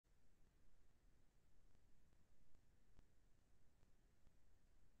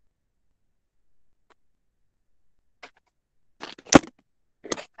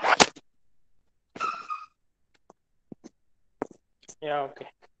Yeah, okay.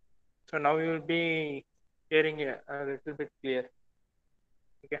 So now you will be hearing a little bit clear.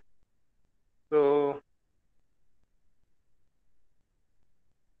 Okay. So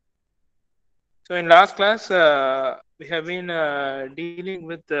in last class, we have been dealing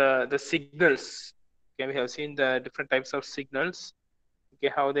with the signals. Okay, we have seen the different types of signals.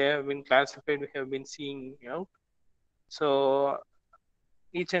 Okay, how they have been classified, we have been seeing out. So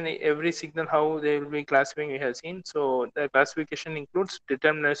each and every signal, how they will be classifying, we have seen. So the classification includes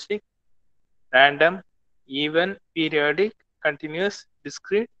deterministic, random, even, periodic, continuous,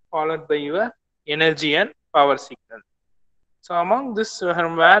 discrete, followed by your energy and power signal. So among this,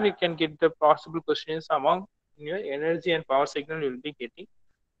 from where you can get the possible questions among your energy and power signal you will be getting.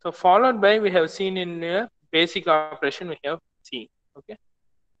 So followed by, we have seen in your basic operation, we have seen. Okay.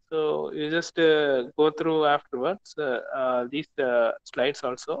 So you just go through afterwards these slides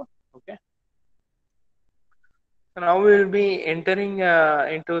also. Okay. So now we will be entering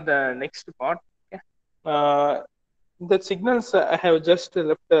into the next part. Okay. Uh, the signals, I have just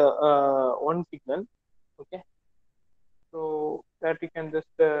left one signal. Okay. So that you can just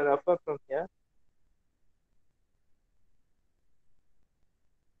refer from here.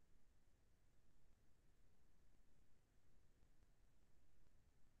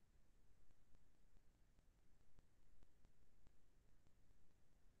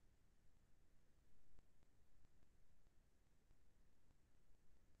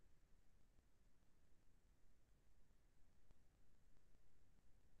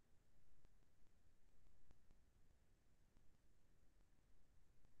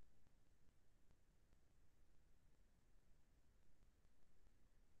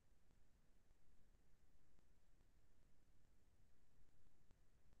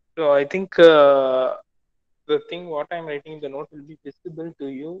 So I think the thing what I'm writing in the note will be visible to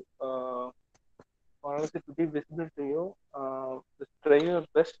you. Or else it will be visible to you. Just try your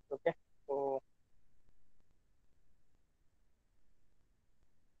best. Okay. So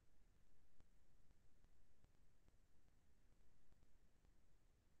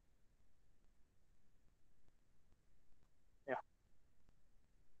yeah.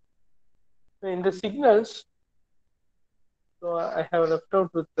 So in the signals, so I have left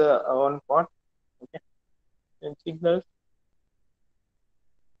out with one part. Okay. In signals.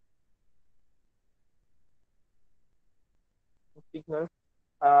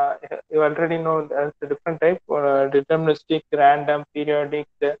 Uh, you already know there's a different type or deterministic, random, periodic.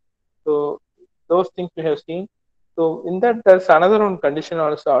 So those things we have seen. So in that there's another one condition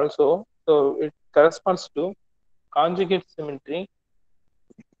also. So it corresponds to conjugate symmetry.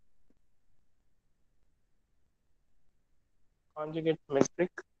 Conjugate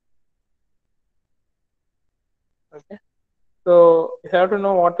symmetric. Okay. So you have to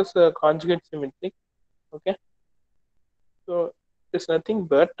know what is a conjugate symmetric. Okay. So it's nothing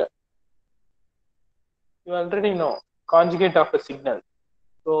but you already know conjugate of a signal.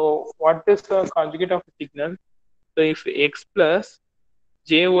 So what is the conjugate of a signal? So if x plus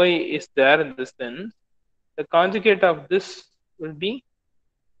jy is there in the sense, the conjugate of this will be,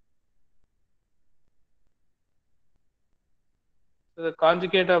 so the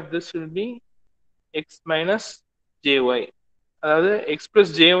conjugate of this will be x minus jy. அதாவது X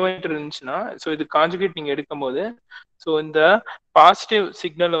plus ஜேஒய்ன்ட்டு இருந்துச்சுன்னா, so இது conjugate நீங்க எடுக்கும்போது, so இந்த positive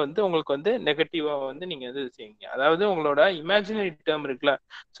சிக்னலை வந்து உங்களுக்கு வந்து நெகட்டிவா வந்து நீங்க வந்து செய்வீங்க. அதாவது உங்களோட இமேஜினரி டேர்ம் இருக்குல்ல,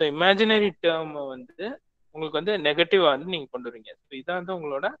 ஸோ இமேஜினரி டேர்ம் வந்து உங்களுக்கு வந்து நெகட்டிவா வந்து நீங்க கொண்டு வரீங்க. ஸோ இதான் வந்து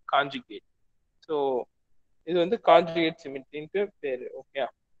உங்களோட கான்ஜுகேட். ஸோ இது வந்து கான்ஜுகேட் சிமெட்ரின்ட்டு பேரு. ஓகே.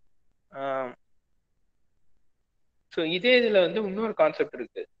 ஸோ இதே இதுல வந்து இன்னொரு கான்செப்ட்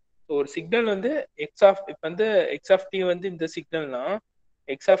இருக்கு. ஸோ ஒரு சிக்னல் வந்து இப்போ வந்து எக்ஸ் ஆஃப் டி வந்து இந்த சிக்னல்னா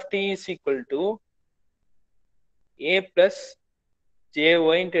X of D is equal to A plus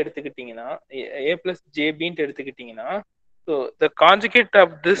ஜேஒய்ன்ட்டு எடுத்துக்கிட்டீங்கன்னா, ஏ பிளஸ் ஜேபின்ட்டு எடுத்துக்கிட்டீங்கன்னா, so the conjugate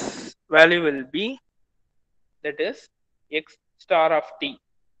of this value will be that is X star of D.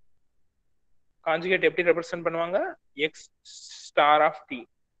 Conjugate எப்படி ரெப்ரசென்ட் பண்ணுவாங்க? X star of D.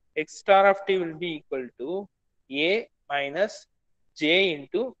 X star of D will be equal to A minus J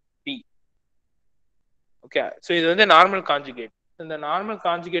into B. Okay. So இது வந்து normal conjugate. இந்த normal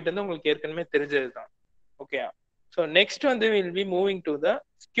conjugate வந்து உங்களுக்கு ஏற்கனவே தெரிஞ்சது தான். ஓகே. ஸோ நெக்ஸ்ட் வந்து will be moving to the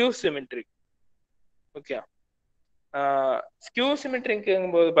skew symmetry. Okay. Skew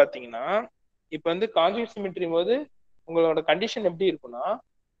சிமெட்ரிங்கும் போது பார்த்தீங்கன்னா, இப்போ வந்து கான்ஜுகேட் சிமெட்ரி போது உங்களோட கண்டிஷன் எப்படி இருக்குன்னா,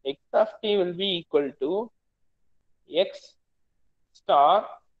 X of D will be equal to X star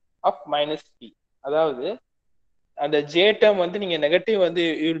of minus D. அதாவது அந்த ஜே டேர்ம் வந்து நீங்க நெகட்டிவ் வந்து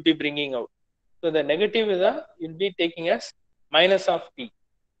you will be bringing out. So the negative தான் will be taking as minus of D.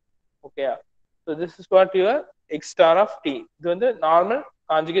 Okay. So this is what your x star of t. இது வந்து normal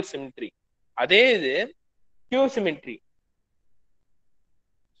conjugate symmetry. அதே இது skew symmetry.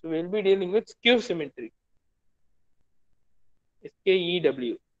 So we'll be dealing with skew symmetry.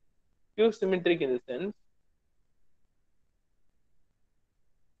 SKEW. Skew symmetric in the sense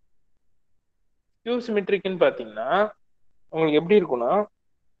skew symmetric ன்னு பாத்தீங்கன்னா உங்களுக்கு எப்படி இருக்கும்னா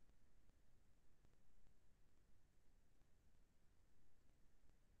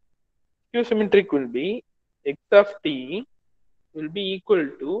skew symmetric will be x of t will be equal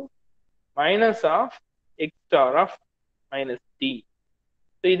to minus of x star of minus t.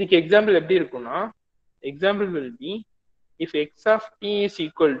 So இதுக்கு example எப்படி இருக்கும்னா example will be if x of t is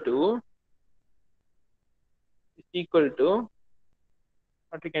equal to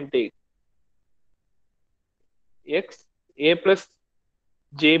what we can take x a plus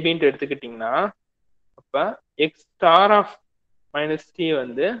jb ன்னு எடுத்துக்கிட்டீங்கன்னா அப்ப x star of minus t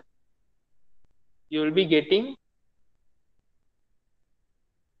வந்து you will be getting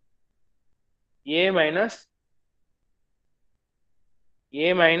a minus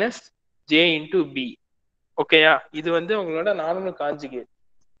j into b. ஓகேயா, இது வந்து உங்களோட normal conjugate.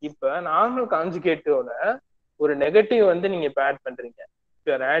 இப்ப normal கான்ஜுகேட்டோட ஒரு நெகட்டிவ் வந்து நீங்க இப்ப ஆட் பண்றீங்க.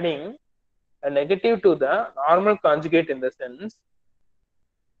 you are adding a negative to the normal conjugate in the sense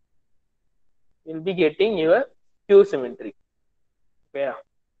you'll be getting your skew symmetry. ஓகேயா,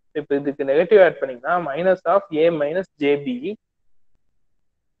 இப்ப இதுக்கு நெகட்டிவ் ஆட் பண்ணீங்கன்னா minus of a minus jb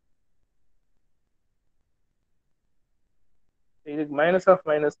இதுக்கு minus of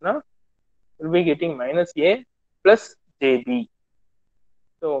minusனா will be getting minus a plus jb.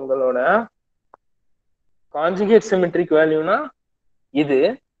 So உங்களோட conjugate symmetric வேல்யூனா இது,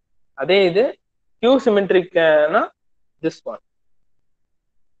 அதே இது skew symmetric-னா this one.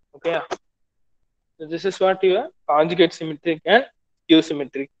 Okay, so this is what your conjugate symmetric and skew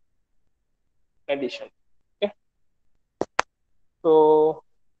symmetric condition. Okay, so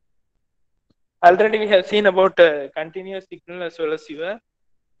already we have seen about continuous signal as well as your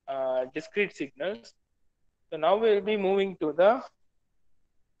discrete signals. So now we will be moving to the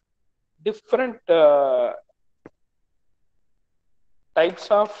different types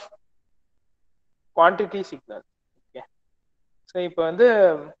of quantity signal. Okay, so இப்போ வந்து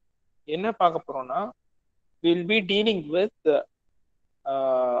என்ன பார்க்க போறோம்னா we'll be dealing with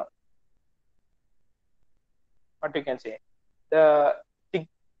what you can say the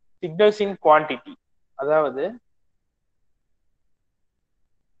signals in quantity. அதாவது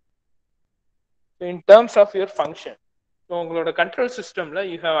in terms of your function. So உங்களோட control systemல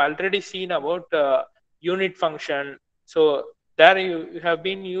you have already seen about unit function. So there you have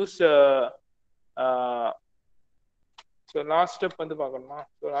been used so last step வந்து பார்க்கணுமா?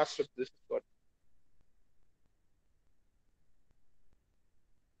 So last step this is what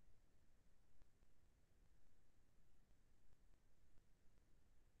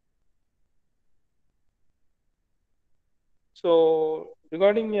so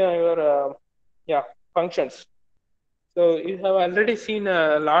regarding your functions. So you have already seen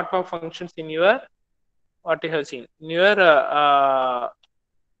a lot of functions in your what you have seen in your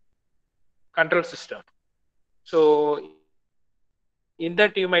control system. So in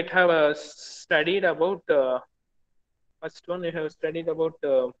that you might have studied about first one you have studied about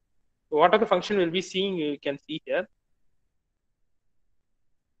what are the function we'll be seeing, you can see here.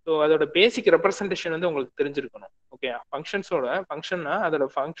 So அதோட பேசிக் representation வந்து உங்களுக்கு தெரிஞ்சிருக்கணும். Okay, ஃபங்க்ஷன்ஸோட ஃபங்க்ஷன்னா அதோட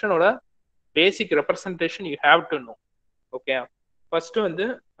ஃபங்க்ஷனோட பேசிக் representation you have to know. Okay, first வந்து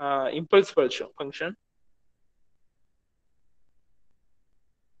impulse function,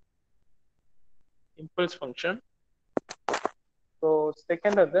 impulse function. So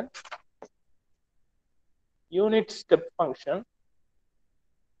second of the unit step function,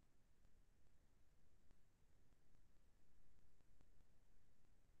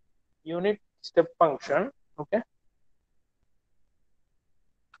 unit step function. Okay,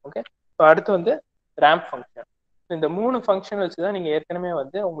 okay, so அடுத்து வந்து ramp function. இந்த மூணு ஃபங்க்ஷன் வச்சு தான் நீங்க ஏற்கனவே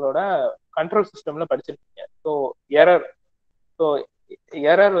வந்து உங்களோட கண்ட்ரோல் சிஸ்டம்ல படிச்சிருக்கீங்க. ஸோ எரர், ஸோ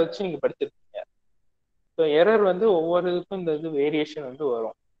எரர் வச்சு நீங்க படிச்சிருக்கீங்க. ஸோ எரர் வந்து ஒவ்வொரு இதுக்கும் இந்த இது வேரியேஷன் வந்து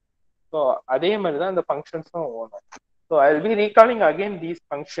வரும். ஸோ அதே மாதிரி தான் இந்த ஃபங்க்ஷன்ஸும் வரும். So I will be recalling again these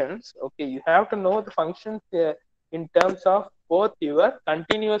functions. Okay, you have to know the functions in terms of both your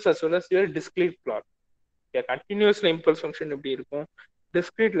continuous as well as your discrete plot. Okay, continuously impulse function எப்படி இருக்கும்,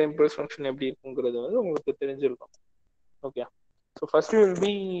 discrete impulse function எப்படி இருக்குங்கிறது வந்து உங்களுக்கு தெரிஞ்சிருக்கும். Okay, so first we will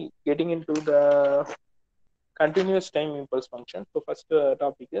be getting into the continuous time impulse function. So first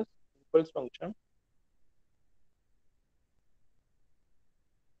topic is impulse function.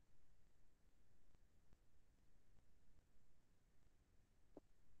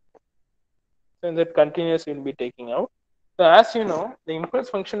 So in that continuous we'll be taking out. So as you know, the impulse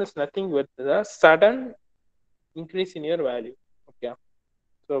function is nothing but the sudden increase in your value. Okay.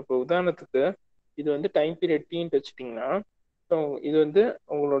 So இப்போ உதாரணத்துக்கு இது வந்து time period டீன்னு வச்சுட்டிங்கன்னா, so இது வந்து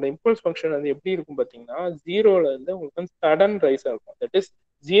உங்களோட impulse function வந்து எப்படி இருக்கும் பார்த்தீங்கன்னா, ஜீரோல இருந்து உங்களுக்கு வந்து சடன் ரைஸாக இருக்கும். That is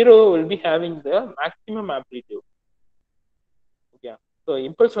zero will be having the maximum amplitude. Okay. So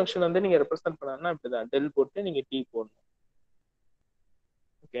impulse function வந்து நீங்கள் ரெப்ரசென்ட் பண்ணணும்னா இப்படிதான் டெல் போட்டு நீங்கள் டி போடணும்.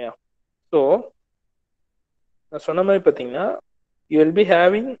 ஓகே. ஸோ நான் சொன்ன மாதிரி பார்த்தீங்கன்னா, you will be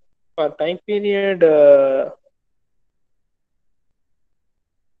having for time period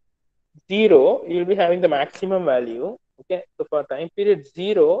 0, you will be having the maximum value. Okay, so for time period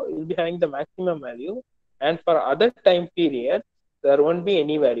 0, you will be having the maximum value, and for other time period there won't be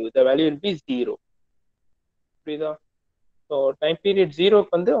any value. The value will be 0. புரியுதா? So time period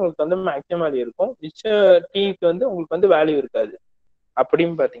 0க்கு வந்து உங்களுக்கு வந்து maximum value இருக்கும், மிச்ச டீக்கு வந்து உங்களுக்கு வந்து வேல்யூ இருக்காது.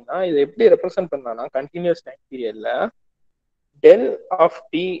 அப்படின்னு பார்த்தீங்கன்னா இதை எப்படி ரெப்ரசென்ட் பண்ணலாம்னா, கண்டினியூஸ் டைம் பீரியட்ல del of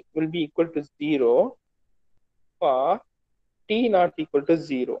t will be equal to 0 for t not equal to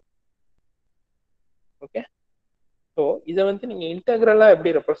 0. Okay. So இதை வந்து நீங்க இன்டெக்ரலா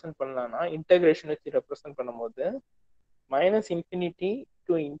எப்படி ரெப்ரசென்ட் பண்ணலாம்னா, இன்டெகிரேஷன் வச்சு ரெப்ரசென்ட் பண்ணும்போது minus infinity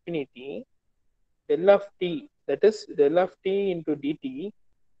to infinity del of D, that is del of D into DD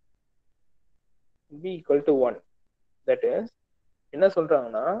B equal to 1. That is என்ன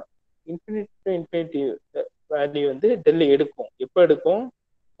சொல்றாங்கன்னா, infinity to infinity value வந்து டெல் எடுக்கும். எப்போ எடுக்கும்?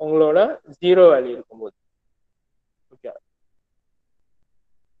 உங்களோட ஜீரோ வேல்யூ இருக்கும்போது. ஓகே.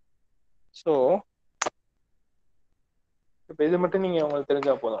 ஸோ இப்போ இது மட்டும் நீங்க உங்களுக்கு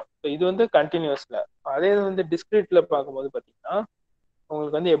தெரிஞ்சா போதும். ஸோ இது வந்து கண்டினியூஸ்ல. அதே இது வந்து டிஸ்கிரீட்ல பார்க்கும்போது பார்த்தீங்கன்னா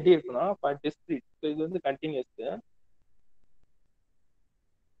உங்களுக்கு வந்து எப்படி இருக்குன்னா, டிஸ்கிரீட். ஸோ இது வந்து கண்டினியூஸ்க்கு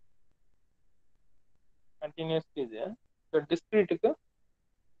இது. ஸோ டிஸ்கிரீட்டுக்கு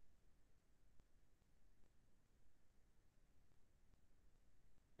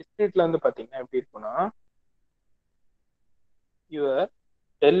டிஸ்கிரீட்ல வந்து பார்த்தீங்கன்னா எப்படி இருக்குன்னா, your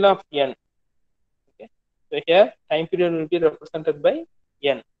del of n. Okay. So here time period will be represented by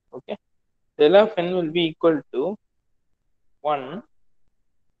N. Okay. del of n will be equal to 1.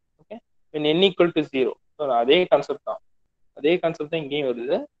 okay, when n equal to 0. So அதே concept தான் இங்கேயும்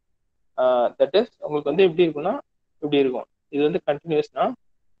வருது. தட் இஸ் உங்களுக்கு வந்து எப்படி இருக்குன்னா இப்படி இருக்கும். இது வந்து கண்டினியூஸ்னா,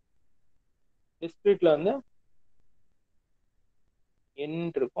 டிஸ்கிரீட்ல வந்து n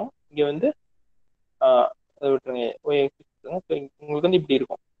இருக்கும், இங்க வந்து அதை விட்டுருங்க, உங்களுக்கு வந்து இப்படி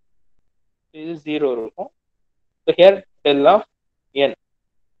இருக்கும், இது 0 இருக்கும். So here del of n,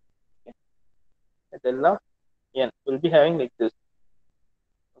 del of n will be having like this.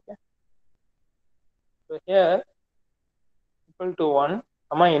 okay, so here equal to 1,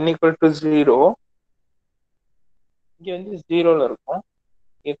 n equal to 0, இங்க வந்து 0ல இருக்கும்,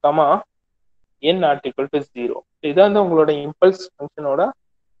 இங்க comma n not equal to 0. இதான் வந்து உங்களோட இம்பல்ஸ் ஃபங்க்ஷனோட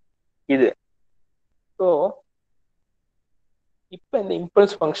இது. ஸோ இப்போ இந்த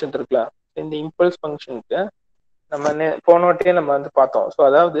இம்பல்ஸ் ஃபங்க்ஷன் இருக்குல்ல, இந்த இம்பல்ஸ் ஃபங்க்ஷனுக்கு நம்ம போன வாட்டியே நம்ம வந்து பார்த்தோம். ஸோ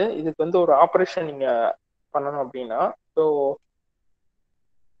அதாவது இதுக்கு வந்து ஒரு ஆப்ரேஷன் நீங்க பண்ணணும் அப்படின்னா, so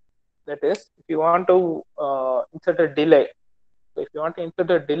that is if you want to insert a delay. So if you want to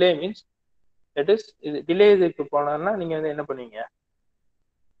insert a delay means, that is delay இதுக்கு போனோம்னா நீங்க வந்து என்ன பண்ணுவீங்க,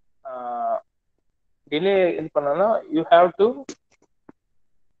 delay இது பண்ணோம்னா you have to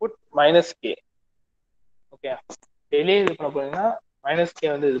put minus k. Okay. delay இது பண்ண போனீங்கன்னா minus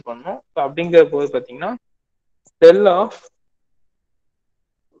k வந்து இது பண்ணணும். ஸோ அப்படிங்கிற போது பார்த்தீங்கன்னா del of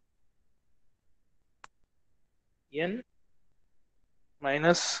n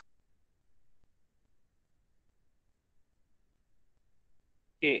minus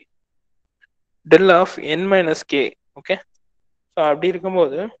k, del of n minus k. Okay. So அப்படி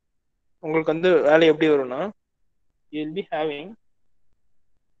இருக்கும்போது உங்களுக்கு வந்து வேல்யூ எப்படி வரும்னா, you will be having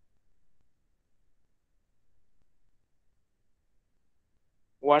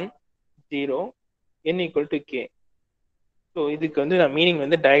 1 0 n equal to k. So இதுக்கு வந்து நான் மீனிங்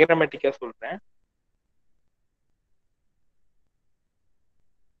வந்து டயக்ராமேட்டிக்கா சொல்றேன்.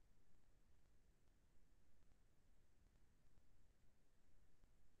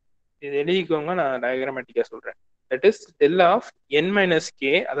 இது எழுதிக்கோங்க, நான் டயக்ராமேட்டிக்கா சொல்றேன். that is del of n minus k,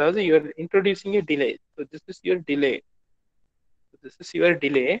 அதாவது you are introducing a delay. so this is your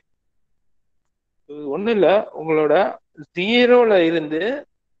delay. ஒன்றும் இல்லை, உங்களோட ஜீரோல இருந்து,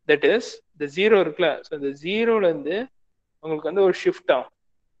 தட் இஸ் இந்த ஜீரோ இருக்குல்ல, ஸோ இந்த ஜீரோல இருந்து உங்களுக்கு வந்து ஒரு ஷிஃப்ட் ஆகும்,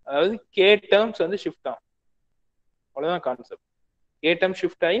 அதாவது கே டேர்ம்ஸ் வந்து ஷிஃப்ட் ஆகும். அவ்வளோதான் கான்செப்ட். கே டேர்ம்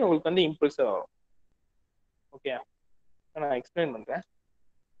ஷிஃப்ட் ஆகி உங்களுக்கு வந்து இம்பல்ஸாக வரும். ஓகே, நான் எக்ஸ்பிளைன் பண்றேன்.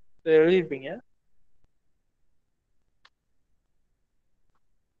 எழுதிருப்பீங்க.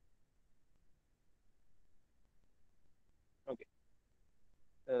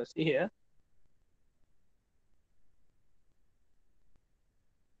 see here.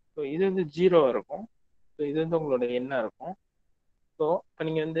 ஸோ இது வந்து 0 இருக்கும். ஸோ இது வந்து உங்களோட எண்ணா இருக்கும். ஸோ இப்போ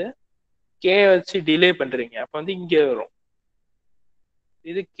நீங்க வந்து கே வச்சு டிலே பண்றீங்க, அப்போ வந்து இங்கே வரும்,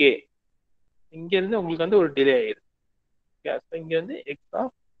 இது கே. இங்க இருந்து உங்களுக்கு வந்து ஒரு டிலே ஆயிடும். ஸோ இங்க வந்து X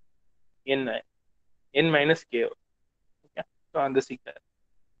of n N minus K. Okay, so அந்த signal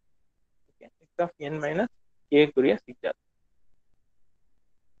X of n minus கேக்குரிய signal.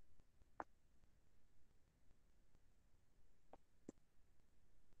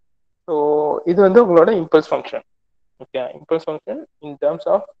 So இது வந்து உங்களோட impulse function. Okay, impulse function in terms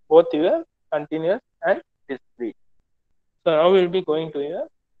of both your continuous and discrete. So now we will be going to your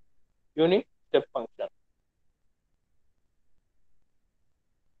unit step function.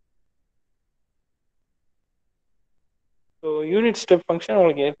 So unit step function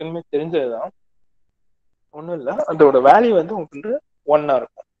உங்களுக்கு ஏற்கனவே தெரிஞ்சதுதான், ஒன்றும் இல்லை, அதோட value வந்து உங்களுக்கு 1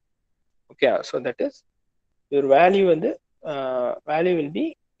 இருக்கும். Okay, so that is your value வந்து value will be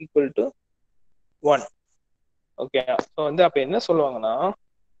equal to 1. Okay, so வந்து அப்போ என்ன சொல்லுவாங்கன்னா,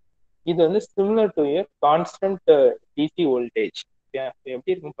 இது வந்து similar to a constant DC voltage. Okay,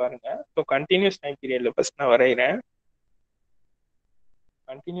 எப்படி இருக்கும் பாருங்க. ஸோ கண்டினியூஸ் டைம் பீரியட்ல ஃபர்ஸ்ட் நான் வரைகிறேன்.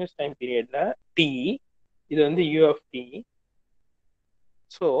 கண்டினியூஸ் டைம் பீரியட்ல டி, இது வந்து யூ ஆஃப் டி.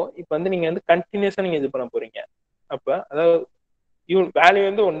 ஸோ இப்போ வந்து நீங்க வந்து கண்டினியூஸா நீங்க இது பண்ண போறீங்க. அப்ப அதாவது வேல்யூ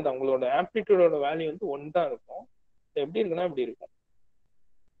வந்து ஒன் தான், உங்களோட ஆம்ப்ளிடியூடோட வேல்யூ வந்து ஒன் தான் இருக்கும். எப்படி இருக்குன்னா இப்படி இருக்கும்,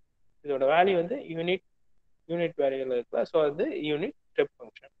 இதோட வேல்யூ வந்து யூனிட் வேல்யூல இருக்குல்ல, ஸோ அது யூனிட் ஸ்டெப்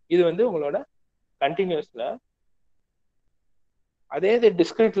ஃபங்க்ஷன். இது வந்து உங்களோட கண்டினியூஸ்ல. அதே இது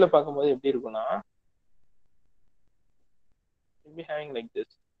டிஸ்கிரீட்ல பார்க்கும்போது எப்படி இருக்கும்னா, be having like this.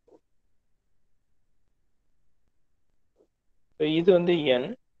 So இது வந்து n,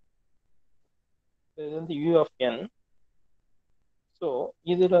 இது வந்து u of n. ஸோ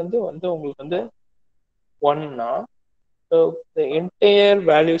இதுல வந்து உங்களுக்கு வந்து 1னா, so the entire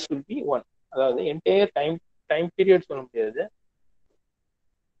values will be 1. அதாவது entire டைம் பீரியட் சொல்ல முடியாது,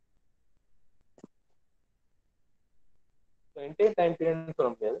 entire டைம் பீரியட் சொல்ல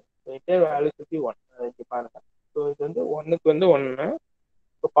முடியாது, entire values will be 1. இங்க பாருங்க. ஸோ இது வந்து 1க்கு வந்து 1,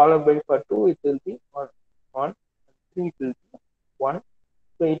 so followed by for 2 it will be 1, 3 it will be 1.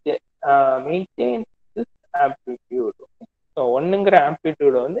 so it maintains this amplitude. So 1ங்கிற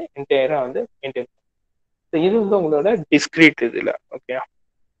ஆம்பிளிடியூட வந்து என்டையரா வந்து மெயின்டைன். ஸோ இது வந்து உங்களோட டிஸ்கிரீட் இதுல. ஓகே,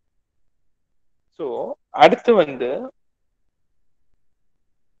 ஸோ அடுத்து வந்து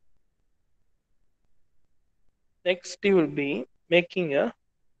next you will be making a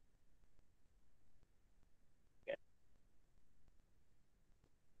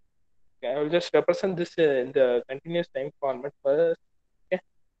I will just represent this in the continuous time format first. Okay,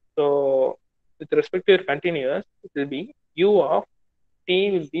 so with respect to your continuous, it will be u of t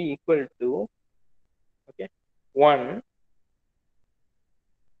will be equal to, okay, 1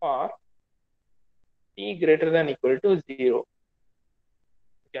 for t greater than equal to 0.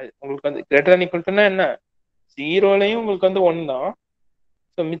 Okay, உங்களுக்கு வந்து greater than equal to என்ன, 0லயும் உங்களுக்கு வந்து 1 தான்.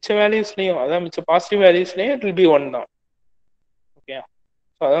 So மிச்ச வேல்யூஸ்லயும், அதான் மிச்ச positive வேல்யூஸ்லயும் it will be 1 தான். ஓகே,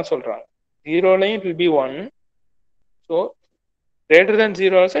 ஸோ அதான் சொல்றாங்க, 0லயும் it will be 1. So greater than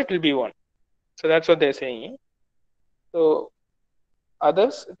 0 also it will be 1. So that's what they're saying. So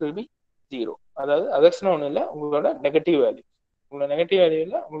others it will be 0. அதாவது அதர்ஸ்னா ஒன்றும் இல்லை, உங்களோட நெகட்டிவ் வேல்யூ. உங்களோட நெகட்டிவ்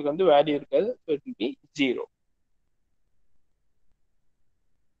வேல்யூல உங்களுக்கு வந்து வேல்யூ இருக்காது, so it will be 0.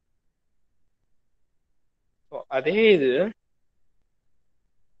 So அதே இது,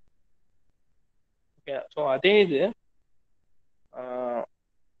 ஓகே, ஸோ அதே இது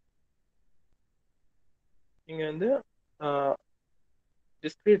நீங்க வந்து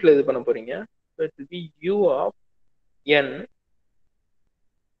டிஸ்கிரீட்ல இது பண்ண போறீங்க. So it will be u of n.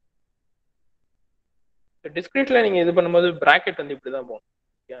 டிஸ்கிரீட்ல நீங்க இது பண்ணும்போது பிராக்கெட் வந்து இப்படிதான் போகணும்.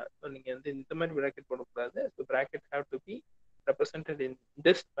 ஓகே, ஸோ நீங்க வந்து இந்த மாதிரி பிராக்கெட் போடக்கூடாது. So bracket have to be represented in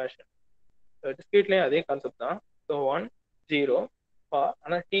this fashion. டிஸ்கிரீட்லயும் அதே கான்செப்ட் தான். ஸோ 1 0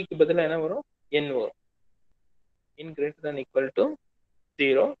 ஆனால் டீக்கு பதிலாக என்ன வரும், n வரும். இன் கிரேட்டர் than equal to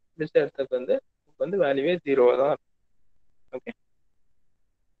 0, மிச்ச இடத்துக்கு வந்து வேல்யூவே 0 தான். Okay,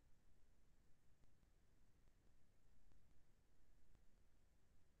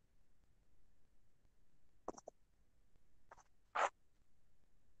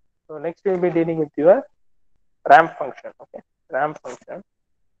 so next we'll be dealing with your ramp function. Okay, ramp function.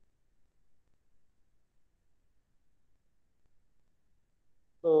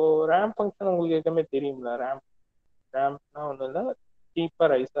 So ramp function உங்களுக்கு எப்பவுமே தெரியுங்களா? ரேம்ப்னா ஒன்றும் இல்லை, ஸ்டீப்பாக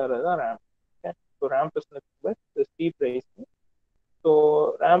ரைஸ் ஆகிறது தான் ramp. Okay, so ramp is nothing but steep rice. So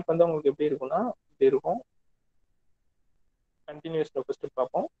ramp வந்து உங்களுக்கு எப்படி இருக்கும்னா இப்படி இருக்கும். கண்டினியூஸ்ல ஃபர்ஸ்ட்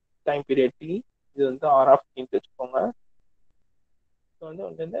பார்ப்போம். டைம் பீரியட் டி, இது வந்து ஆர் ஆஃப் டின்னு வச்சுக்கோங்க. ஸோ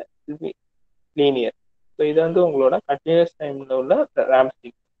வந்து இது லீனியர். ஸோ இது வந்து உங்களோட கண்டினியூஸ் டைம்ல உள்ள ரேம்ப்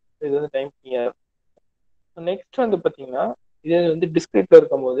சீக்வன்ஸ். இது வந்து டைம் பிஆர். நெக்ஸ்ட் வந்து பார்த்தீங்கன்னா இது வந்து டிஸ்கிரீட்ல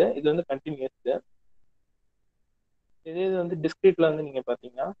இருக்கும்போது இது வந்து கண்டினியூஸ். இது வந்து டிஸ்கிரீட்ல வந்து நீங்க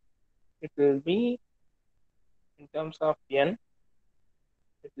பார்த்தீங்கன்னா it will be in terms of n,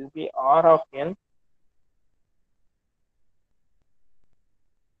 it will be r of n,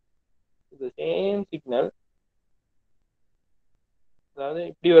 the same signal. அதாவது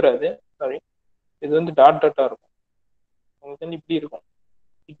இப்படி வராது, சாரி, இது வந்து டாட் டாட்டா இருக்கும். உங்களுக்கு வந்து இப்படி இருக்கும்.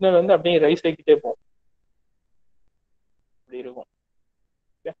 சிக்னல் வந்து அப்படியே ரைஸ் ஆகிக்கிட்டே போகும், இப்படி இருக்கும்.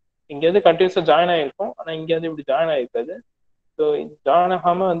 இங்க வந்து கண்டினியூஸா ஜாயின் ஆகிருக்கும், ஆனா இங்க வந்து இப்படி ஜாயின் ஆகிருக்காது. ஸோ ஜாயின்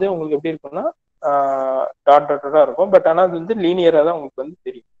ஆகாம வந்து உங்களுக்கு எப்படி இருக்கும்னா டாட் டாட்டா இருக்கும். பட் ஆனால் அது வந்து லீனியரா தான் உங்களுக்கு வந்து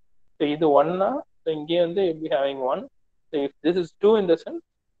தெரியும். ஸோ இது ஒன்னா, ஸோ இங்கே வந்து will be having 1. So if this is 2 in the sense,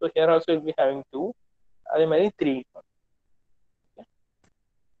 so here also will be having 2. அதே மாதிரி 3. Okay.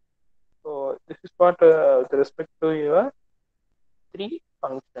 So this is what with respect to your 3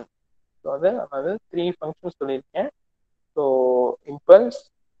 functions. So அதாவது 3 functions சொல்லியிருக்கேன். So impulse,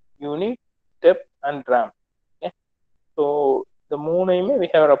 unit, step and ramp. Okay. So the மூணையுமே we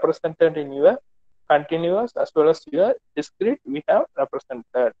have represented in your continuous as well as your discrete we have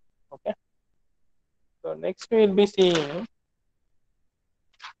represented. Okay. So next we will be seeing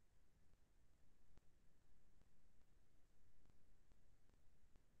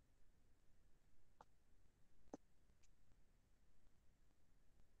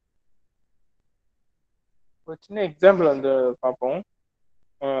ஒரு சின்ன example வந்து பார்ப்போம்.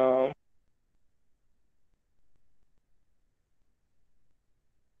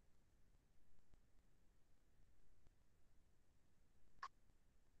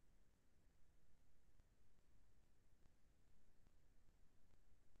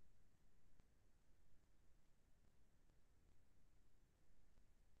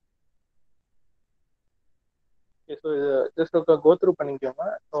 So இது just ஒருக்கா go through பண்ணிக்கோங்க.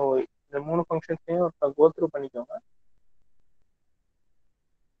 So இந்த 3 ஃபங்க்ஷன்ஸையும் ஒருக்கா go through பண்ணிக்கோங்க.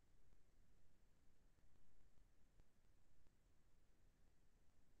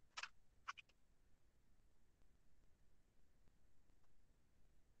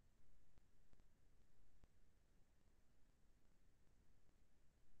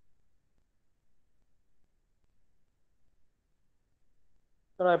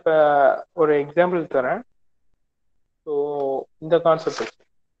 ஸோ நான் இப்போ ஒரு எக்ஸாம்பிள் தரேன். ஸோ இந்த கான்செப்ட் வச்சு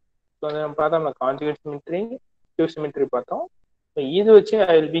ஸோ அதை நம்ம பார்த்தோம், நம்ம கான்ஜுகேட் சிமெட்ரி, கியூ சிமெட்ரி பார்த்தோம். ஸோ இது வச்சு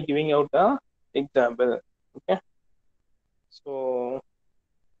I will be giving out a example. Okay. So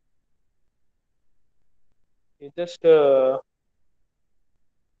just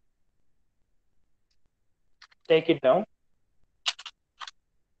take it down.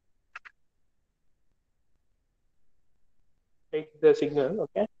 Take the signal.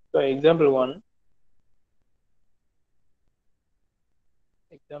 Okay. So example 1.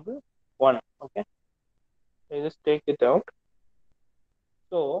 Example 1. Okay. So just take it out.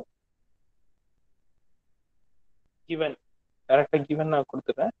 So given, கரெக்டாக given நான்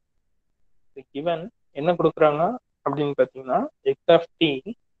கொடுத்துறேன். Given என்ன கொடுக்குறாங்க அப்படின்னு பார்த்தீங்கன்னா X of D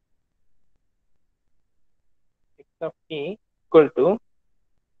equal to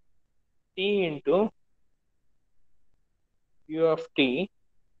t into u of t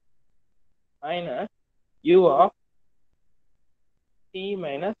minus u of t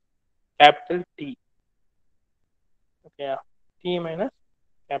minus capital T. Okay, t minus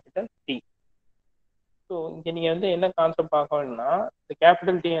capital T. So இங்கே நீங்கள் வந்து என்ன கான்செப்ட் பார்க்க வேணும்னா இந்த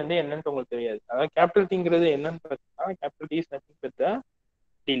கேபிட்டல் டி வந்து என்னன்னு உங்களுக்கு தெரியாது. அதாவது கேபிட்டல் டிங்கிறது என்னன்னு பார்த்தீங்கன்னா capital D is nothing but the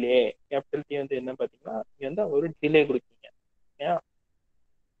delay. Capital D வந்து என்ன பார்த்தீங்கன்னா இங்கே வந்து ஒரு டிலே கொடுப்பீங்க. ஓகே.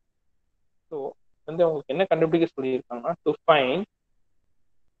 ஸோ வந்து உங்களுக்கு என்ன கண்டுபிடிக்க சொல்லியிருக்காங்கன்னா to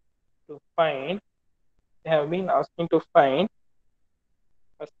find they have been asking to find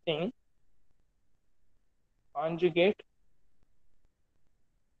first thing conjugate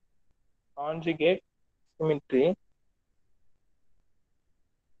symmetry.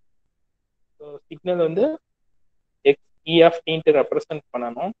 So signal வந்து எக்ஸ் இ ஆஃப் டின்ட்டு ரெப்ரசன்ட்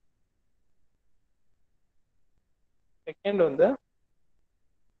பண்ணணும். செகண்ட் வந்து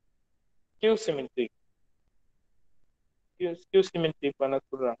கியூ சிமெட்ரி பண்ண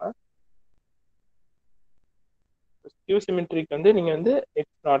சொல்றாங்க. கியூ சிமெட்ரிக்கு வந்து நீங்க வந்து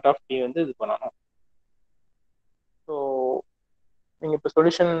எக்ஸ் நாட் ஆஃப் டி வந்து இது பண்ணணும். ஸோ நீங்க இப்போ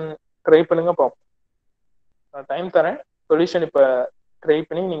சொல்யூஷன் ட்ரை பண்ணுங்க பார்ப்போம். நான் டைம் தரேன், சொல்யூஷன் இப்போ ட்ரை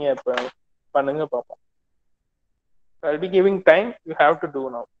பண்ணி நீங்க இப்போ பண்ணுங்க பார்ப்போம். I'll be giving time, you have to do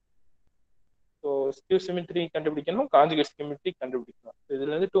now. So skew symmetry கண்டுபிடிக்கணும், கான்ஜுகேட் சிமெட்ரி கண்டுபிடிக்கணும்.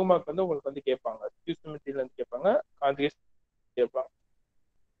 இதுல இருந்து 2 மார்க் வந்து உங்களுக்கு வந்து கேட்பாங்க. ஸ்கியூ சிமெட்ரில இருந்து கேட்பாங்க, கான்ஜுகேட் கேட்பாங்க.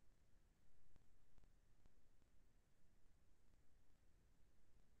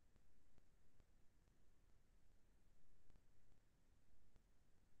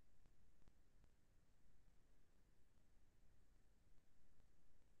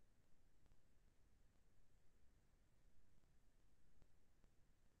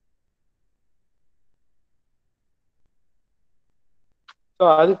 ஸோ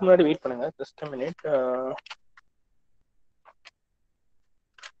அதுக்கு முன்னாடி வெயிட் பண்ணுங்க, just minute.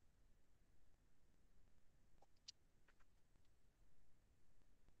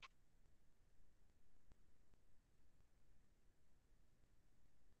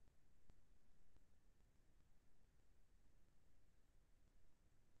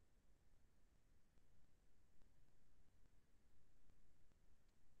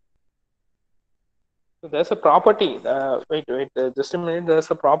 So there's a property. Wait. Just a minute. There's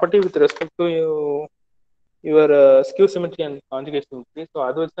a property with respect to your skew symmetry and conjugate symmetry. So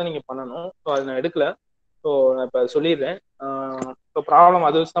அது வச்சு தான் நீங்கள் பண்ணணும். ஸோ அது நான் எடுக்கல. ஸோ நான் இப்போ சொல்லிடுறேன். ஸோ ப்ராப்ளம்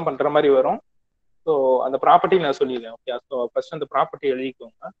அது வச்சு தான் பண்ணுற மாதிரி வரும். ஸோ அந்த ப்ராப்பர்ட்டி நான் சொல்லிடுறேன். ஓகே, ஸோ ஃபர்ஸ்ட் அந்த ப்ராப்பர்ட்டி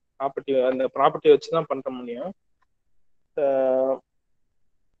எழுதிக்கோங்க. அந்த ப்ராப்பர்ட்டி வச்சு தான் பண்ணுற முடியும்.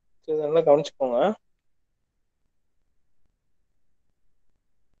 நல்லா கவனிச்சுக்கோங்க.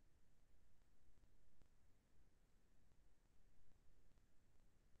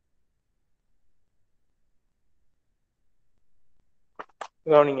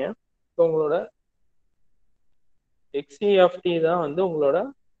 கவனிங்க. ஸோ உங்களோட xc of t தான் வந்து உங்களோட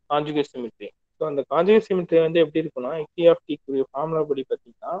கான்ஜுகேட் சிமெட்ரி. ஸோ அந்த கான்ஜுகேட் சிமெட்ரி வந்து எப்படி இருக்குன்னா, xc of t க்குரிய ஃபார்முலா படி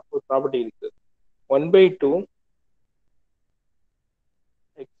பார்த்தீங்கன்னா ஒரு ப்ராப்பர்ட்டி இருக்கு. 1/2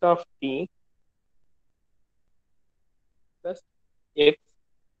 x of t plus x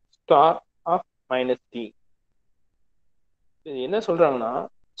star of minus t. இது என்ன சொல்றாங்கன்னா,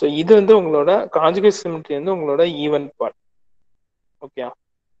 ஸோ இது வந்து உங்களோட கான்ஜுகேட் சிமெட்ரி வந்து உங்களோட ஈவன் பார்ட். ஓகே,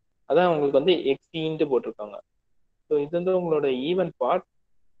 அதான் உங்களுக்கு வந்து எக்ஸின்ட்டு போட்டிருக்காங்க. ஸோ இது வந்து உங்களோட ஈவன் பார்ட்,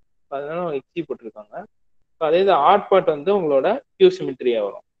 அதனால எக்ஸி போட்டிருக்காங்க. அதே இது ஆட் பார்ட் வந்து உங்களோட கியூ சிமெட்ரியா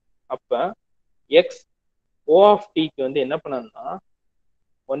வரும். அப்ப எக்ஸ் ஓ ஆஃப் டிக்கு வந்து என்ன பண்ணணும்னா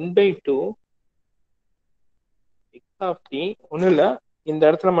 1/2 எக்ஸ் ஆஃப் டி. ஒன்றும் இல்லை, இந்த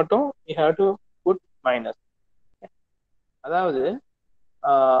இடத்துல மட்டும் you have to put minus. அதாவது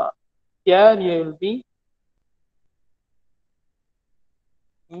ஹியர் யூ வில் பி,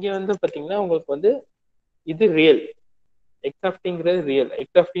 இங்க வந்து பாத்தீங்கன்னா உங்களுக்கு வந்து இது real, X of டிங்கிறது real.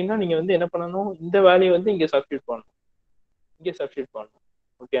 X of Tina நீங்க வந்து என்ன பண்ணணும், இந்த வேல்யூ வந்து இங்க சப்ஸ்டியூட் பண்ணணும், இங்க சப்ஸ்டியூட் பண்ணணும்.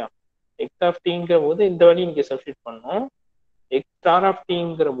 ஓகே, எக்ஸ் ஆஃப் டிங்கிற போது இந்த வேல்யூ இங்க சப்ஸ்டியூட் பண்ணணும். எக்ஸ் ஸ்டார் ஆஃப்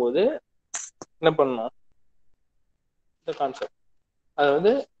டிங்கிற போது என்ன பண்ணணும், இந்த கான்செப்ட் அதை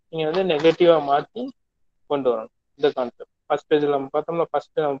வந்து நீங்க வந்து நெகட்டிவா மாற்றி கொண்டு வரணும். இந்த கான்செப்ட் ஃபர்ஸ்ட் பேஜ்ல நம்ம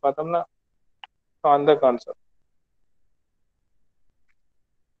பார்த்தோம்னா அந்த கான்செப்ட்.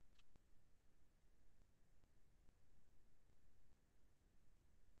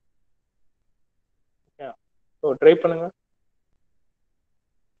 ஸோ ட்ரை பண்ணுங்க.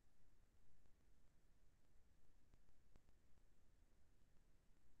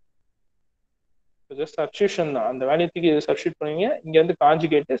 ஜஸ்ட் சப்ஸ்டியூஷன் தான், அந்த வேல்யூக்கு இது சப்ஸ்டியூட் பண்ணுவீங்க. இங்க வந்து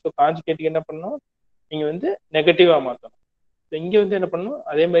காஞ்சுகேட். ஸோ காஞ்சுகேட்டுக்கு என்ன பண்ணணும், நீங்க வந்து நெகட்டிவா மாற்றணும். ஸோ இங்க வந்து என்ன பண்ணணும்,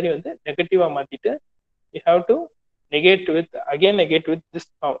 அதே மாதிரி வந்து நெகட்டிவா மாத்திட்டு you have to negate with this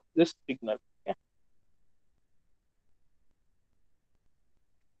signal. Okay?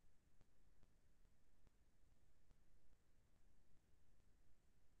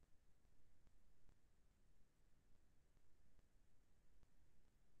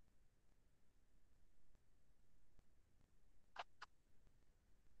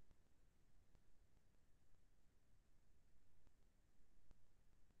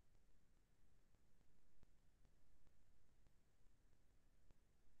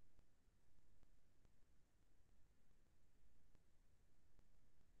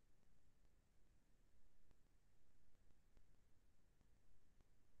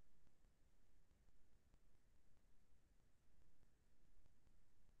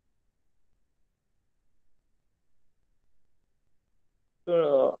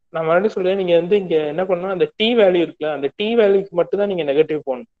 நான் மறுபடியும் சொல்றேன், நீங்க வந்து இங்க என்ன பண்ணணும், அந்த டி வேல்யூ இருக்குல்ல, அந்த டி வேல்யூக்கு மட்டும் தான் நீங்க நெகட்டிவ்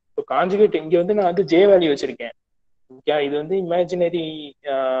போடணும். ஸோ கான்ஜுகேட் இங்க வந்து நான் வந்து ஜே வேல்யூ வச்சிருக்கேன். ஓகே, இது வந்து இமேஜினரி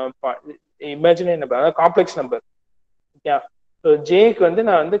நம்பர், அதாவது காம்ப்ளெக்ஸ் நம்பர். ஓகே, ஸோ ஜேக்கு வந்து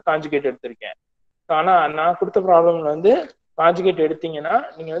நான் வந்து கான்ஜுகேட் எடுத்திருக்கேன். ஆனா நான் கொடுத்த ப்ராப்ளம்ல வந்து கான்ஜுகேட் எடுத்தீங்கன்னா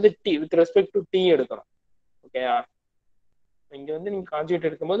நீங்க வந்து tea with respect to D எடுக்கணும். ஓகேயா, இங்க வந்து நீங்க கான்ஜுகேட்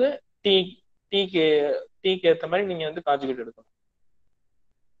எடுக்கும்போது டி டீக்கு ஏற்ற மாதிரி நீங்க வந்து கான்ஜுகேட் எடுக்கணும்.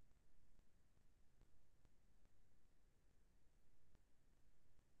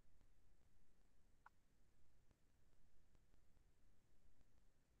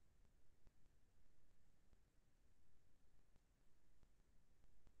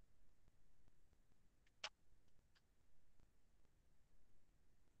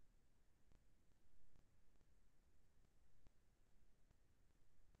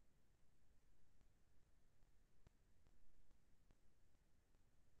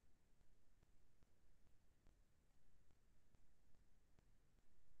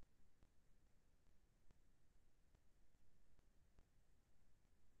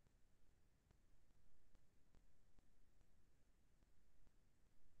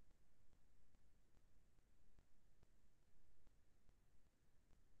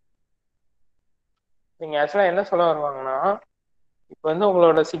 நீங்க ஆக்சுவலா என்ன சொல்ல வருவாங்கன்னா, இப்போ வந்து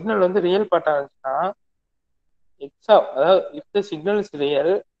உங்களோட சிக்னல் வந்து ரியல் பார்ட்டா இருந்துச்சுன்னா, அதாவது if the signal is real,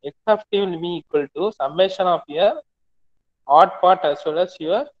 x of t will be equal to summation of your odd part as well as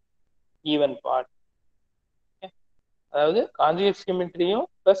your even part. அதாவது கான்ஜுகேட் சிமெட்ரியும்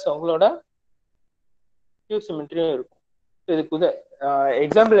பிளஸ் உங்களோட கியூ சிமெட்ரியும் இருக்கும். இதுக்கு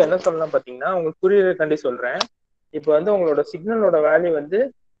எக்ஸாம்பிள் என்ன சொல்லலாம் பார்த்தீங்கன்னா, உங்களுக்கு புரியுறதுக்காண்டி சொல்றேன். இப்போ வந்து உங்களோட சிக்னலோட வேல்யூ வந்து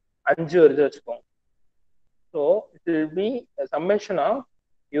 5 வருது வச்சுக்கோங்க. So it will be summation of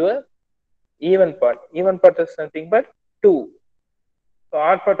your even part. Even part is nothing but 2. So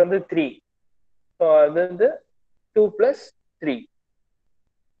add part வந்து 3. ஸோ அது வந்து 2 + 3.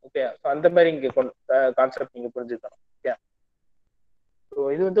 ஓகே, அந்த மாதிரி இங்க கான்செப்ட் நீங்க புரிஞ்சுக்கணும். ஓகே, ஸோ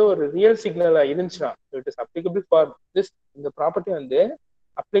இது வந்து ஒரு ரியல் சிக்னலா இருந்துச்சுன்னா it is applicable for this. இந்த ப்ராப்பர்ட்டி வந்து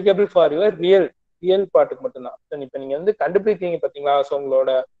அப்ளிகபிள் ஃபார் யுவர் ரியல் பார்ட்டுக்கு மட்டும்தான். இப்போ நீங்க வந்து கண்டுபிடிக்கீங்க பார்த்தீங்களா? ஸோ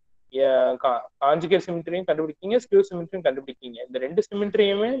உங்களோட கான்ஜுகேட் சிமெட்ரியும் கண்டுபிடிக்கீங்க, ஸ்கியூ சிமெட்ரியும் கண்டுபிடிக்கீங்க. இந்த 2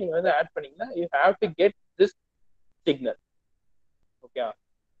 சிமெட்ரியுமே நீங்க வந்து ஆட் பண்ணீங்கன்னா you have to get this signal. Okay,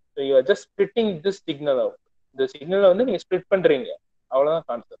 so you are just splitting this signal out. இந்த சிக்னலை வந்து நீங்க ஸ்பிளிட் பண்றீங்க, அவ்வளவுதான்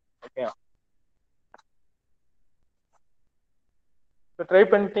கான்செப்ட். ஓகே, ஸோ ட்ரை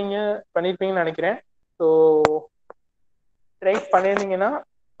பண்ணிருப்பீங்கன்னு நினைக்கிறேன். ஸோ ட்ரை பண்ணியிருந்தீங்கன்னா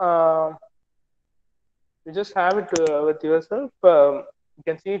you just have it with yourself. You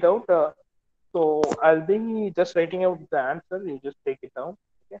can see it out. So I'll be just writing out the answer. You just take it down.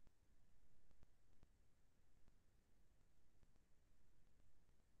 Okay.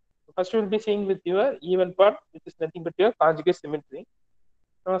 First we'll be seeing with your even part, which is nothing but your conjugate symmetry.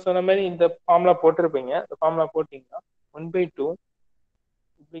 நான் சொன்ன மாதிரி இந்த formula போட்டிருப்பீங்க. இந்த formula போட்டீங்கன்னா 1/2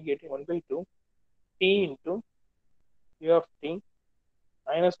 will be getting 1/2 t into u of t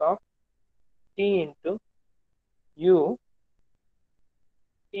minus of t into u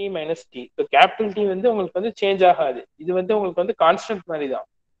t minus t. இப்போ capital D வந்து உங்களுக்கு வந்து சேஞ்ச் ஆகாது. இது வந்து உங்களுக்கு வந்து கான்ஸ்டன்ட் மாதிரி தான்.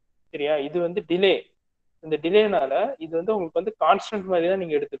 சரியா? இது வந்து டிலே. இந்த டிலேனால இது வந்து உங்களுக்கு வந்து கான்ஸ்டன்ட் மாதிரி தான்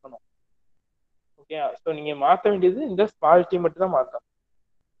நீங்க எடுத்துக்கணும். ஓகே, ஸோ நீங்க மாற்ற வேண்டியது இந்த ஸ்மால் டி மட்டும் தான் மாற்றணும்.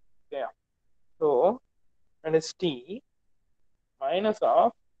 Okay, so minus D minus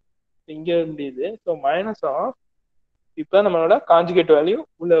of இங்க இருந்தது. ஸோ மைனஸ் ஆஃப் இப்போ நம்மளோட கான்ஜுகேட் வேல்யூ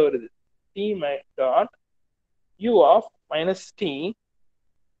உள்ள வருது. D dot you off minus D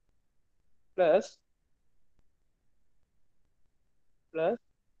plus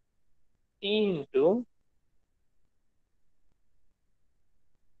t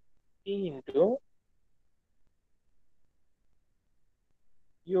into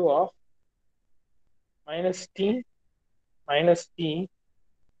u of minus t minus t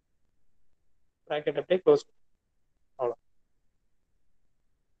bracket அப்படியே க்ளோஸ். அவ்வளோ.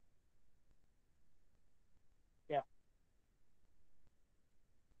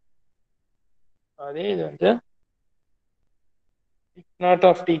 அதே இது வந்து நாட்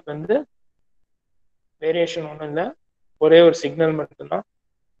ஆஃப் டிக்கு வந்து வேரியேஷன் ஒன்றும் இல்லை, ஒரே ஒரு சிக்னல் மட்டும்தான்.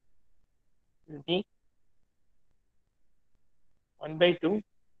 D 1/2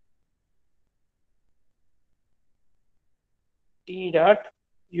 t dot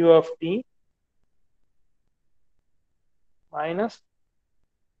u of t minus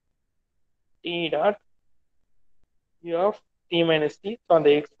t dot u of t minus t. So அந்த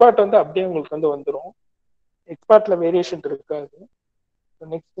எக்ஸ்பார்ட் வந்து அப்படியே உங்களுக்கு வந்து வந்துடும். எக்ஸ்பார்ட்ல வேரியேஷன் இருக்காது.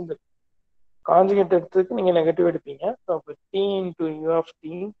 நெக்ஸ்ட் இந்த கான்ஜுகேட் எடுத்ததுக்கு நீங்க நெகட்டிவ் எடுப்பீங்க. ஸோ அப்போ D into you off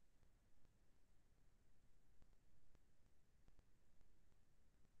D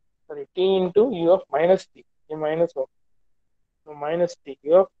sorry D into you off minus D minus of minus t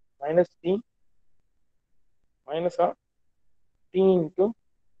u of minus t minus of t into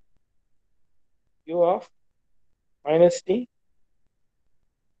u of minus t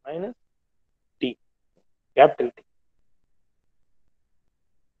minus t capital T.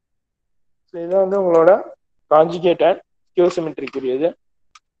 So இதுதான் வந்து உங்களோட conjugate and skew சிமெட்ரிக்குரியது.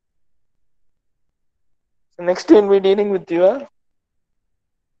 Next will be dealing with your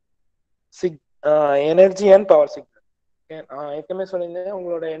energy and power signal. நான் எப்பவுமே சொல்லியிருந்தேன்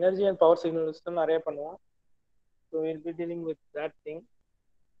உங்களோட energy and power signals தான் நிறைய பண்ணுவோம். So will be dealing with that thing.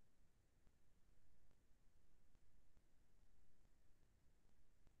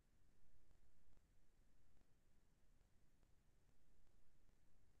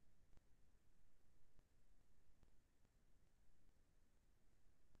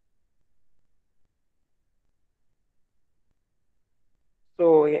 So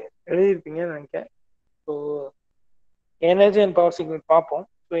எழுதியிருப்பீங்கன்னு நினைக்கிறேன். So energy and power signal பார்ப்போம்.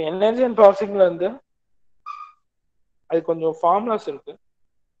 So energy and power signal வந்து அது கொஞ்சம் ஃபார்முலாஸ் இருக்கு.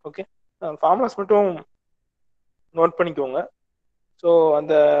 ஓகே, ஃபார்முலாஸ் மட்டும் நோட் பண்ணிக்கோங்க. ஸோ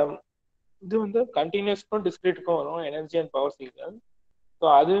அந்த இது வந்து கண்டினியூஸ்க்கும் டிஸ்கிரீட்டுக்கும் வரும் energy and power signal. So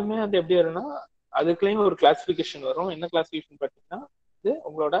அதுவுமே வந்து எப்படி வரும்னா அதுக்குள்ளேயும் ஒரு கிளாசிஃபிகேஷன் வரும். என்ன கிளாசிஃபிகேஷன் பார்த்தீங்கன்னா இது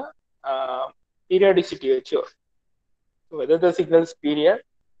உங்களோட பீரியாடிசிட்டி வச்சு வரும். So whether the signals period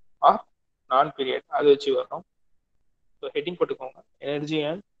R நான் பீரியட் அது வச்சு வரும். ஸோ ஹெட்டிங் போட்டுக்கோங்க, energy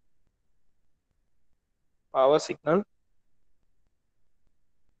and power signal.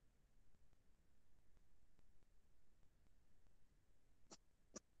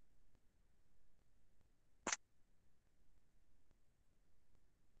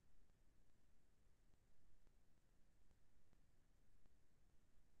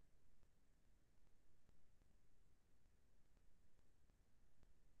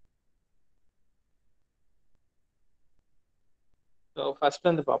 So first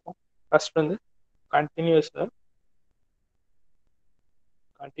வந்து பார்ப்போம். ஃபர்ஸ்ட் வந்து கண்டினியூஸ்ல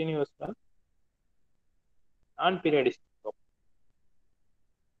நான் பீரியாடிக்.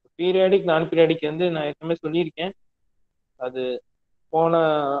 பீரியாடிக் நான் பீரியாடிக் வந்து நான் எப்பவுமே சொல்லியிருக்கேன். அது போன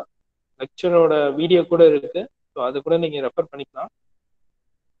லெக்சரோட வீடியோ கூட இருக்கு. ஸோ அது கூட நீங்க ரெஃபர் பண்ணிக்கலாம்.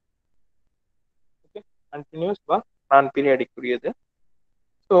 ஓகே, கண்டினியூஸ் வா நான் பீரியாடிக் உரியது.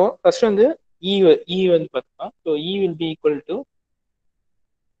 ஸோ ஃபர்ஸ்ட் வந்து இ வந்து பார்த்துக்கலாம். So he will be equal to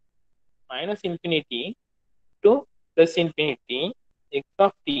minus infinity to plus infinity X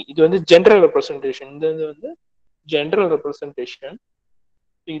of D. இது வந்து ஜென்ரல் ரெப்ரஸன்டேஷன். இது வந்து ஜென்ரல் ரெப்ரஸன்டேஷன்,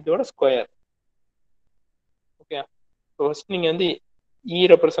 இதோட ஸ்கொயர். ஓகே, ஸோ ஃபர்ஸ்ட் நீங்க வந்து இ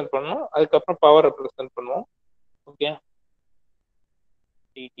ரெப்ரசென்ட் பண்ணணும், அதுக்கப்புறம் பவர் ரெப்ரசென்ட் பண்ணுவோம். ஓகே,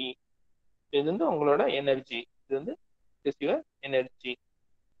 டிடி இது வந்து உங்களோட எனர்ஜி. இது வந்து energy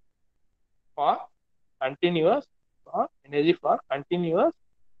for continuous, for energy for continuous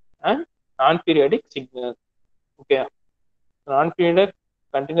and நான் பீரியாடிக் சிக்னல். ஓகே, நான் பீரியட்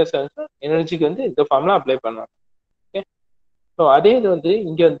கண்டினியூஸ் எனர்ஜிக்கு வந்து இந்த ஃபார்முலா அப்ளை பண்ணலாம். ஓகே, ஸோ அதே இது வந்து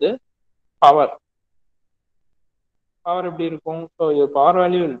இங்க வந்து பவர் எப்படி இருக்கும்? So your power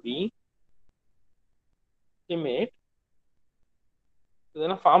value will be limit,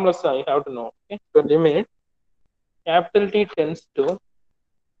 இதெல்லாம் formulas I have to know. Okay, so limit capital T tends to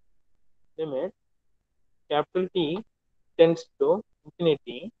limit capital T tends to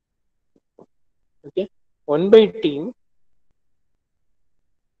infinity. Okay, 1 by T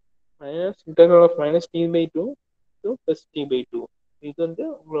minus integral of minus T by 2 to plus T by 2. இது வந்து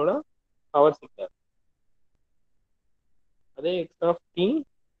உங்களோட power signal. அதே x of T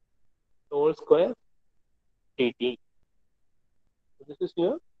whole square dt. This is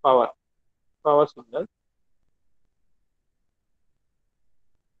your power signal.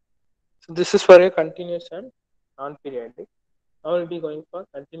 So this is for a continuous and non-periodic. Now we'll be going for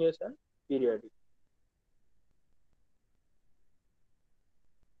continuous and periodic.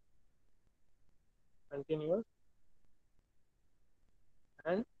 Continuous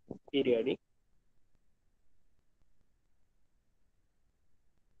and periodic.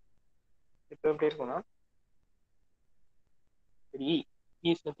 இப்போ எப்படி இருக்கும்னா E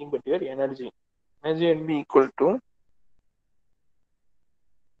is nothing but your energy. Energy will be equal to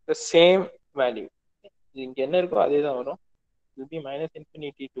the same value. இங்க என்ன இருக்கோ அதே தான் வரும். It will be minus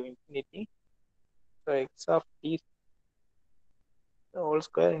infinity to infinity. So x of t the whole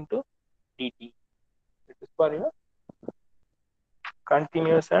square into dt. It is for your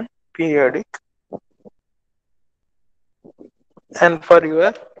continuous and periodic. And for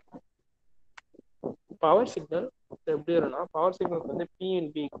your power signal, எப்படி வரும்னா power signal வந்து P will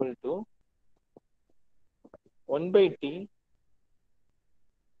be equal to 1 by T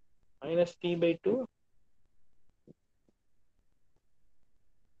minus T by 2.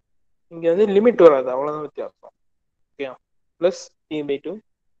 இங்க வந்து limit வராது, அவ்வளவுதான் வித்தியாசம். Okay, plus T by 2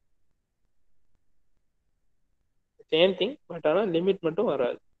 same thing, but ஆனால் limit மட்டும்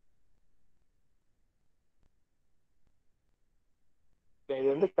வராது. இது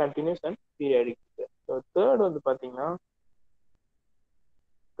வந்து continuous and periodic. So third வந்து பார்த்தீங்கன்னா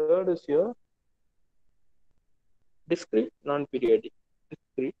third is your discrete non-periodic.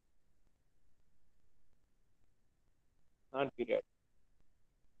 Discrete non-periodic.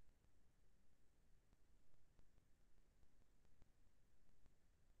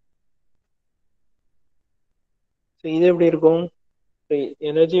 So இது எப்படி இருக்கும்?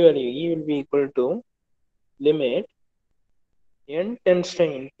 Energy value E will be equal to limit n tends to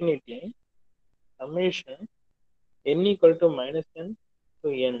infinity summation n equal to minus n to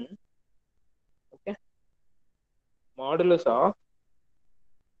n. Okay, modulus of,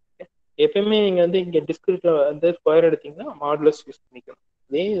 எப்பவுமே நீங்க வந்து இங்க டிஸ்கிரிட்ல வந்து square எடுத்தீங்கன்னா modulus use பண்ணிக்கணும்.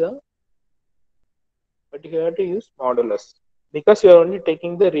 அதே தான், but you have to use modulus because you are only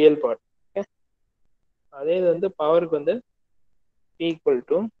taking the real part. Okay, அதே இது வந்து பவருக்கு வந்து P equal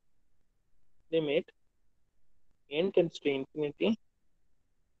to limit n tends to infinity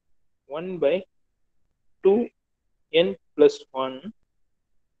 1 by 2n plus 1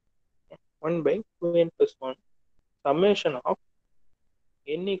 1 by 2n plus 1 summation of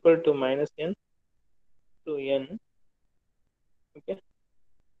n equal to minus n to n, okay,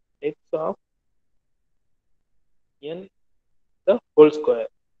 x of n the whole square.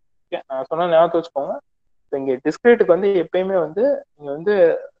 Okay, நான் சொன்ன ஞாபகத்தை வச்சுக்கோங்க. இப்போ இங்கே டிஸ்கிரீட்டுக்கு வந்து எப்பயுமே வந்து நீங்கள் வந்து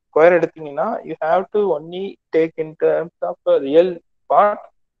ஸ்கொயர் எடுத்தீங்கன்னா you have to only take in terms of real part.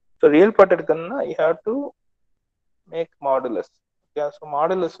 So real part எடுக்கணும்னா you have to make modulus. Okay, so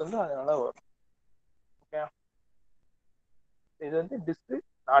modulus வந்து அதனால வரும். ஓகே, இது வந்து டிஸ்கிரீட்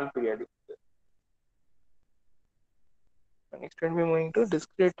நான் periodic. Next will be moving to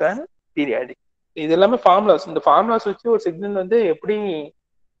discrete and periodic. இது எல்லாமே formulas. இந்த ஃபார்முலாஸ் வச்சு ஒரு சிக்னல் வந்து எப்படி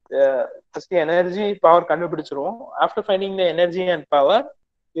first energy power கண்டுபிடிச்சிருவோம். After finding the energy and power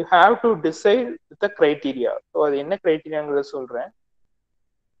you have to decide with criteria. So அது என்ன கிரைட்டீரியாங்கிறத சொல்றேன்.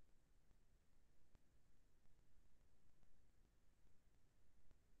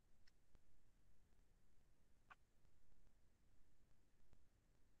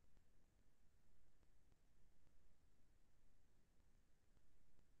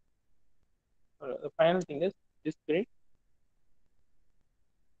 The final thing is discrete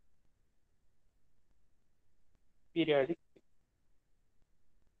periodic.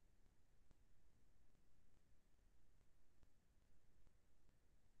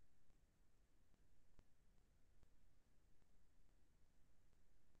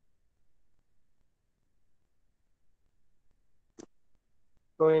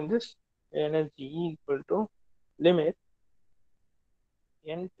 So in this, energy equal to limit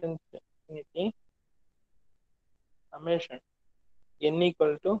n tends to infinity summation n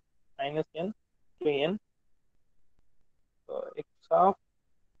equal to minus n to n, so x of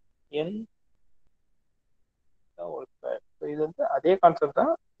n the whole square. So இது வந்து அதே concept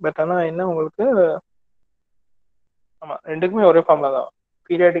தான். But ஆனால் என்ன உங்களுக்கு, ஆமாம் ரெண்டுக்குமே ஒரே ஃபார்முலா தான்.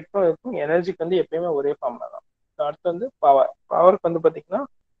 பீரியாடிக்கும் இருக்கும், எனர்ஜிக்கு வந்து எப்பயுமே ஒரே ஃபார்முலா தான். அடுத்து வந்து பவர். பவருக்கு வந்து பார்த்தீங்கன்னா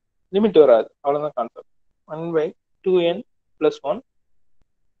லிமிட் வராது, அவ்வளோதான் concept. 1 by 2n plus 1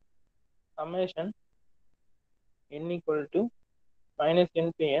 summation n equal to minus n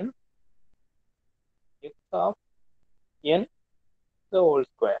to n x of n the whole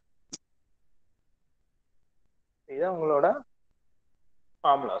square. இதுதான் உங்களோட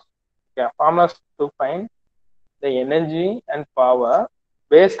formulas. Okay, formulas to find the energy and power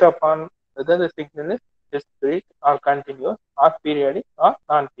based upon whether the signal is discrete or continuous or periodic or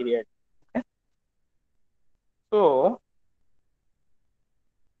non-periodic. Okay, so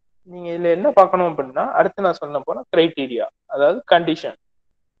நீங்க இதுல என்ன பார்க்கணும் அப்படின்னா, அடுத்து நான் சொன்ன போன கிரைட்டீரியா, அதாவது கண்டிஷன்.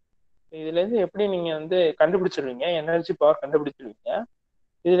 இதுல இருந்து எப்படி நீங்க வந்து கண்டுபிடிச்சிருவீங்க, எனர்ஜி பவர் கண்டுபிடிச்சிருவீங்க.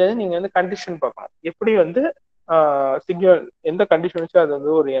 இதுல இருந்து நீங்க வந்து கண்டிஷன் பார்க்கணும். எப்படி வந்து சிக்னல் எந்த கண்டிஷன் வச்சு அது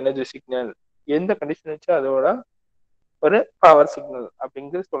வந்து ஒரு எனர்ஜி சிக்னல், எந்த கண்டிஷன் வச்சு அதோட ஒரு பவர் சிக்னல்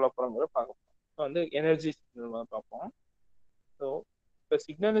அப்படிங்கிறது சொல்ல போறோங்கிறத பார்க்க போறோம். வந்து எனர்ஜி சிக்னல் பார்ப்போம். ஸோ இப்போ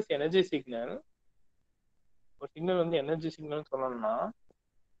சிக்னல் இஸ் எனர்ஜி சிக்னல். ஒரு சிக்னல் வந்து எனர்ஜி சிக்னல் சொல்லணும்னா,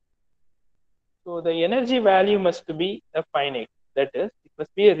 so the energy value must be a finite, that is it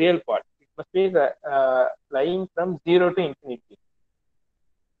must be a real part, it must be the lying from 0 to infinity.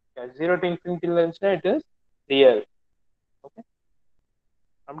 0 to infinity இருந்துச்சுன்னா it is real. Okay,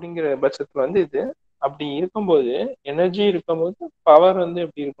 அப்படிங்கிற பட்சத்தில் வந்து இது அப்படி இருக்கும்போது, energy இருக்கும்போது power வந்து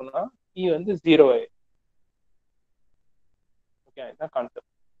எப்படி இருக்குன்னா P வந்து 0 ஆயிடும். ஓகே, இதுதான் கான்செப்ட்.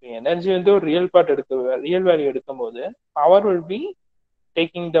 எனர்ஜி வந்து ஒரு ரியல் பார்ட் ரியல் வேல்யூ எடுக்கும்போது power will be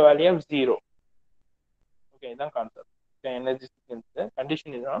taking the value of 0. Okay, இதுதான் கான்செப்ட். எனர்ஜி சிக்னல்ஸ்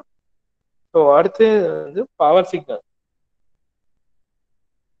கண்டிஷன் இதுதான். ஸோ அடுத்து வந்து பவர் சிக்னல்.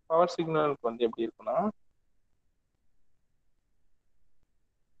 பவர் சிக்னலுக்கு வந்து எப்படி இருக்குன்னா,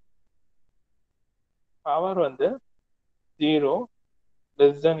 பவர் வந்து 0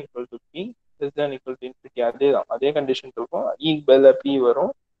 less than equal to P less than equal to infinity. அதே தான், அதே கண்டிஷன் இருக்கும். E பதிலா P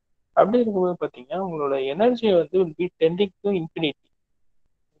வரும். அப்படி இருக்கும்போது பார்த்தீங்கன்னா உங்களோட எனர்ஜி வந்து will be tending to infinity.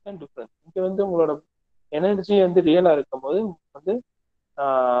 இதுதான் டிஃபரன்ஸ். இங்க வந்து உங்களோட எனர்ஜி வந்து ரியலா இருக்கும்போது வந்து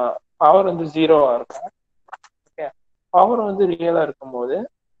பவர் வந்து 0வா இருக்கும். ஓகே, பவர் வந்து ரியலா இருக்கும்போது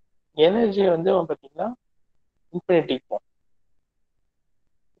எனர்ஜி வந்து பார்த்தீங்கன்னா இன்ஃபினிட்டி இருக்கும்.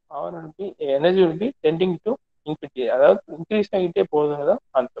 பவர் வந்து energy will be tending to infinity, அதாவது இன்க்ரீஸ் ஆகிட்டே போகுதுங்கிறதான்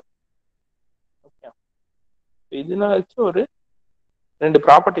கான்செப்ட். ஓகே, இதனால வச்சு ஒரு 2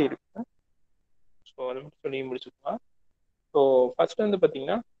 ப்ராப்பர்ட்டி இருக்கு. ஸோ அதை மட்டும் சொல்லி முடிச்சுக்கலாம். ஸோ ஃபர்ஸ்ட் வந்து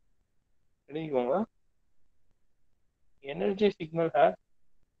பார்த்தீங்கன்னா எழுதிக்கோங்க, energy signal has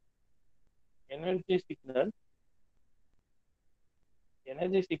energy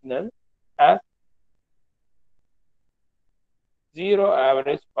signal has zero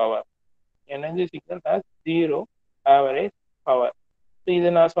average power. Energy signal has zero average power. இது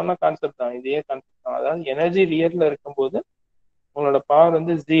நான் சொன்ன கான்செப்ட் தான், இதே கான்செப்ட் தான். அதாவது எனர்ஜி ரியல்ல இருக்கும்போது உங்களோட பவர்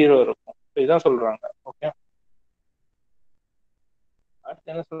வந்து ஜீரோ இருக்கும், இதுதான் சொல்றாங்க. ஓகே,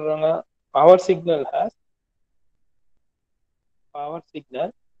 அடுத்து என்ன சொல்றாங்க? Power signal has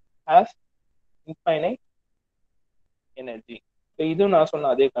infinite energy. இதுவும் நான்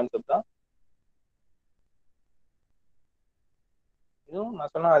சொன்ன அதே கான்செப்ட் தான், இதுவும்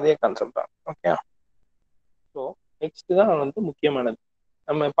நான் சொன்ன அதே கான்செப்ட் தான். ஓகே, ஸோ நெக்ஸ்ட் தான் வந்து முக்கியமானது.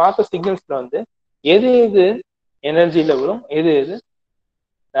 நம்ம பார்த்த சிக்னல்ஸ்ல வந்து எது எது எனர்ஜி லெவலும் எது எது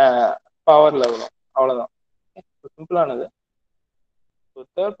பவர் லெவலும், அவ்வளவுதான். சிம்பிளானது.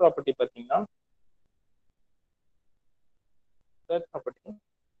 தேர்ட் ப்ராப்பர்ட்டி பார்த்தீங்கன்னா, third property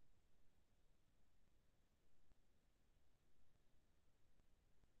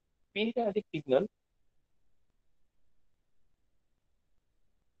periodic signal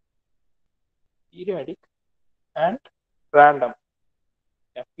periodic and random.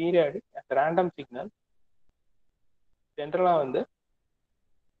 A periodic and random signal ஜென்ரலா வந்து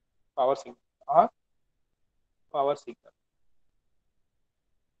power signal R power signal.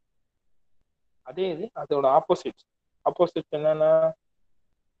 அதே இது அதோட ஆப்போசிட் என்னன்னா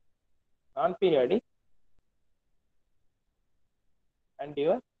நான் periodic and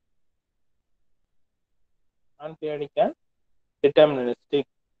your non-periodic and deterministic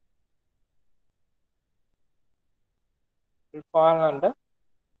will fall under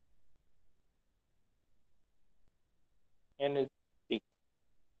energy.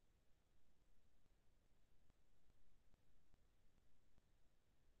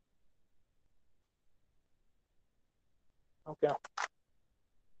 Okay,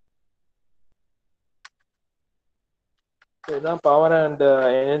 இதுதான் power and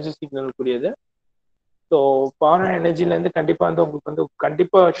energy signal கூடியது. So power and எனர்ஜில இருந்து கண்டிப்பா வந்து உங்களுக்கு வந்து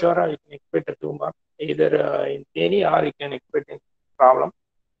கண்டிப்பா ஷுவரா you can expect 2 marks either in theory are you can expect in problem.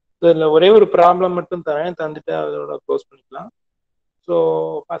 So இதில் ஒரே ஒரு ப்ராப்ளம் மட்டும் தந்துட்டு அதோட க்ளோஸ் பண்ணிக்கலாம். ஸோ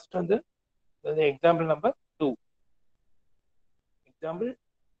ஃபர்ஸ்ட் வந்து example number 2.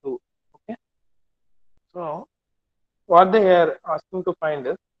 Okay, so what they are asking to find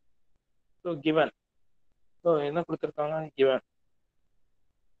is, so given, so என்ன கொடுத்துருக்காங்க, given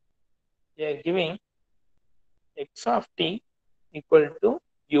giving x of t equal to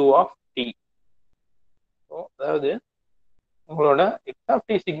u of t. So அதாவது உங்களோட x of t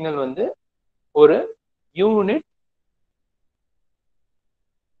சிக்னல் வந்து ஒரு unit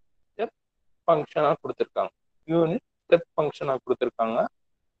step ஃபங்க்ஷனாக கொடுத்துருக்காங்க,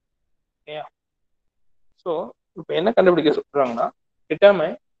 ஓகேயா? So இப்போ என்ன கண்டுபிடிக்க சொல்றாங்கன்னா,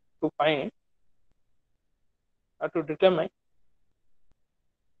 determine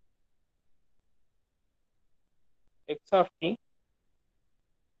x of t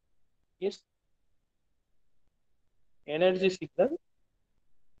is energy signal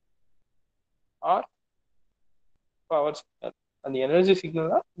or power signal. அந்த எனர்ஜி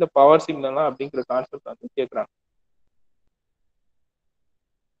சிக்னலா இந்த பவர் சிக்னலா அப்படிங்கிற கான்செப்ட் வந்து கேட்குறாங்க.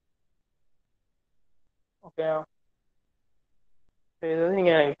 ஓகே, இது வந்து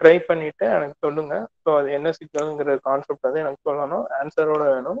நீங்க ட்ரை பண்ணிட்டு எனக்கு சொல்லுங்க. ஸோ அது என்ன சிக்னல்ங்கிற கான்செப்ட் வந்து எனக்கு சொல்லணும், ஆன்சரோட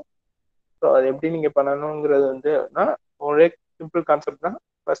வேணும். ஸோ அது எப்படி நீங்க பண்ணணுங்கிறது வந்து ஒரே சிம்பிள் கான்செப்ட் தான்.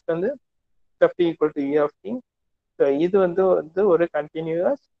 ஃபர்ஸ்ட் வந்து D equal to E of D. So இது வந்து ஒரு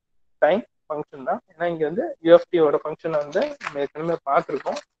கண்டினியூஸ் டைம் ஃபங்க்ஷன் தான். ஏன்னா இங்க வந்து யூஎஃப்டியோட ஃபங்க்ஷன் வந்து நம்ம ஏற்கனவே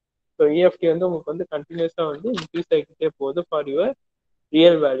பார்த்துருக்கோம். ஸோ இஎஃப்டி வந்து உங்களுக்கு வந்து கண்டினியூஸா வந்து இன்க்ரீஸ் ஆகிக்கிட்டே போகுது for your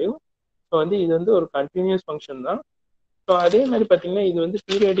real value. So வந்து இது வந்து ஒரு கண்டினியூஸ் ஃபங்க்ஷன் தான். ஸோ அதே மாதிரி பார்த்தீங்கன்னா இது வந்து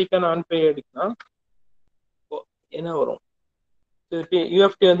பீரியாடிக்கா நான் பீரியாடிக்னா என்ன வரும்?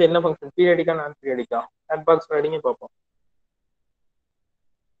 யூஎஃப்டி வந்து என்ன ஃபங்க்ஷன், பீரியாடிக்கா நான் பீரியாடிக்கா? சாட் பாக்ஸ் ரைடிங்கே பார்ப்போம்.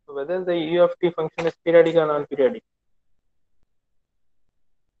 whether the UFT function is periodic or non-periodic.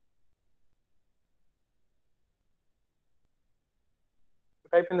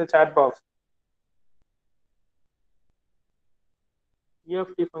 Type in the chat box.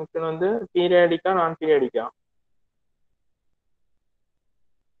 UFT function வந்து periodic or non-periodic?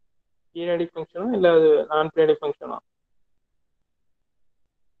 Periodic function இல்ல அது non-periodic function?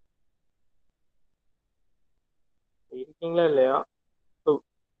 இருக்கீங்களா இல்லையா?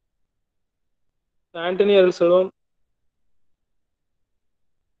 Antony Arulselvam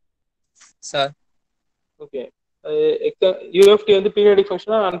sir. Okay, UFT வந்து periodic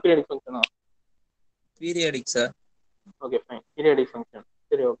ஃபங்க்ஷனா நான்-பீரியாடிக் ஃபங்க்ஷனா? Periodic sir. Okay fine, periodic function.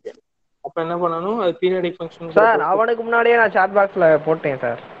 சரி okay, அப்ப என்ன பண்ணனும், அது பீரியாடிக் ஃபங்க்ஷன் சார். அவனுக்கு முன்னாடியே நான் சாட் பாக்ஸ்ல போட்டேன்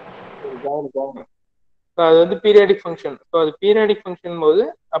சார். அது வந்து பீரியாடிக் ஃபங்க்ஷன். ஸோ அது பீரியாடிக் ஃபங்க்ஷன் போது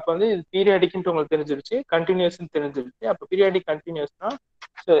அப்போ வந்து இது பீரியாடிக்ன்ட்டு உங்களுக்கு தெரிஞ்சிருச்சு, கண்டினியூஸ்ன்னு தெரிஞ்சிருச்சு. அப்போ பீரியாடிக் கண்டினியூஸ்னா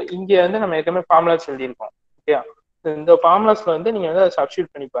ஸோ இங்கே வந்து நம்ம ஏற்கனவே ஃபார்முலாஸ் எழுதியிருக்கோம். ஓகே, இந்த ஃபார்முலாஸ்ல வந்து நீங்க வந்து அதை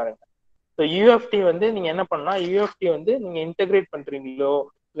சப்ஸ்டியூட் பண்ணி பாருங்க. ஸோ யூஎஃப்டி வந்து நீங்க என்ன பண்ணா, யூஎஃப்டி வந்து நீங்க இன்டகிரேட் பண்றீங்களோ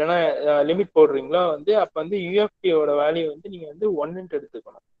இல்லைன்னா லிமிட் போடுறீங்களோ வந்து அப்போ வந்து யூஎஃப்டியோட வேல்யூ வந்து நீங்க வந்து ஒன்னுட்டு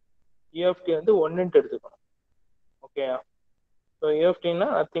எடுத்துக்கணும். யூஎஃப்டி வந்து ஒன்னுட்டு எடுத்துக்கணும். Okay, so யூஎஃப்டின்னா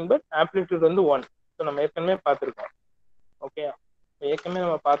nothing but amplitude வந்து 1. ஸோ நம்ம ஏற்கனவே பார்த்துருக்கோம். ஓகே, ஏற்கனவே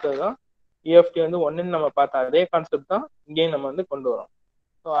நம்ம பார்த்தது தான் யூஎஃப்டி வந்து ஒன்றுன்னு நம்ம பார்த்த அதே கான்செப்ட் தான் இங்கேயும் நம்ம வந்து கொண்டு வரோம்.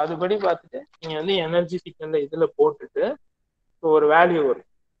 ஸோ அதுபடி பார்த்துட்டு நீங்கள் வந்து எனர்ஜி சிக்னலில் இதில் போட்டுட்டு ஸோ ஒரு வேல்யூ வரும்.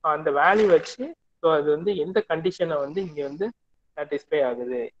 அந்த வேல்யூ வச்சு ஸோ அது வந்து எந்த கண்டிஷனை வந்து இங்கே வந்து சாட்டிஸ்ஃபை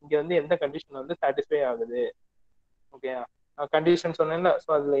ஆகுது, இங்கே வந்து எந்த கண்டிஷன் வந்து சாட்டிஸ்ஃபை ஆகுது. ஓகே, கண்டிஷன் சொன்னேன்ல, ஸோ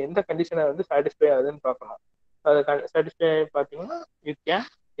அதில் எந்த கண்டிஷனை வந்து சாட்டிஸ்ஃபை ஆகுதுன்னு பார்க்கணும். அதை சாட்டிஸ்ஃபை பார்த்தீங்கன்னா you can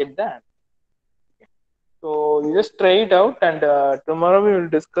get the answer. So you just try it out, and tomorrow we will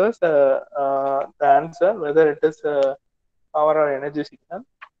discuss the answer, whether it is power or energy signal.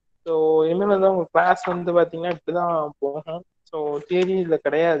 So இனிமேல் தான் உங்கள் கிளாஸ் வந்து பார்த்தீங்கன்னா இப்படி தான் போகும். ஸோ தியரி இதில்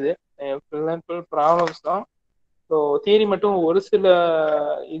கிடையாது, ஃபுல் அண்ட் ஃபுல் ப்ராப்ளம்ஸ் தான். ஸோ தியரி மட்டும் ஒரு சில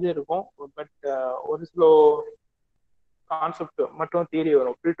இது இருக்கும், பட் ஒரு சில கான்செப்ட் மட்டும் தியரி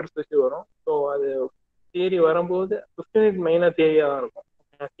வரும், ஃபில்டர்ஸ் வச்சு வரும். ஸோ அது தியரி வரும்போது 15 மினிட் மெயினாக தியரியாக தான் இருக்கும்.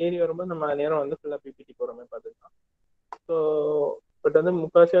 தியரி வரும்போது நம்ம நேரம் வந்து ஃபுல்லாக பிபிடி போகிற மாதிரி பார்த்துக்கலாம். ஸோ பட் வந்து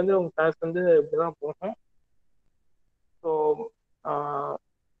முக்கால்வாசி வந்து உங்கள் கிளாஸ் வந்து இப்படிதான் போகும். So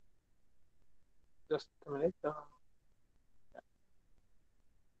just minute.